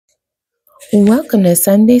Welcome to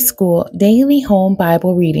Sunday School Daily Home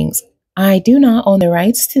Bible Readings. I do not own the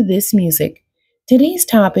rights to this music. Today's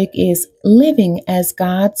topic is living as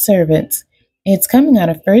God's servants. It's coming out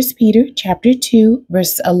of 1 Peter chapter 2,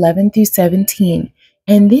 verses 11 through 17,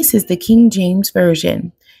 and this is the King James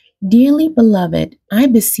Version. Dearly beloved, I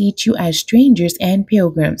beseech you as strangers and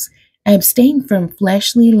pilgrims, abstain from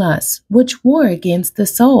fleshly lusts, which war against the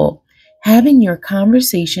soul, having your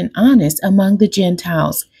conversation honest among the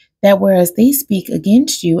Gentiles, that whereas they speak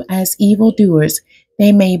against you as evildoers,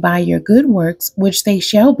 they may by your good works, which they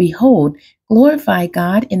shall behold, glorify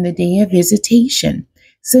God in the day of visitation.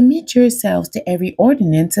 Submit yourselves to every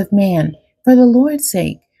ordinance of man, for the Lord's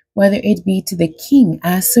sake, whether it be to the king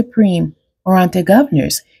as supreme, or unto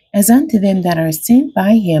governors, as unto them that are sent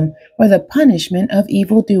by him for the punishment of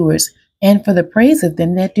evildoers, and for the praise of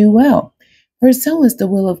them that do well. For so is the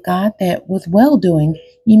will of God, that with well doing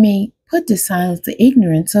ye may put to silence the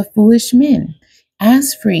ignorance of foolish men.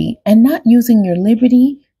 As free, and not using your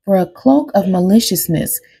liberty for a cloak of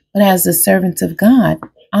maliciousness, but as the servants of God,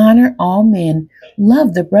 honor all men,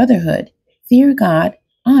 love the brotherhood, fear God,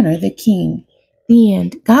 honor the king. The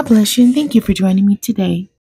end. God bless you, and thank you for joining me today.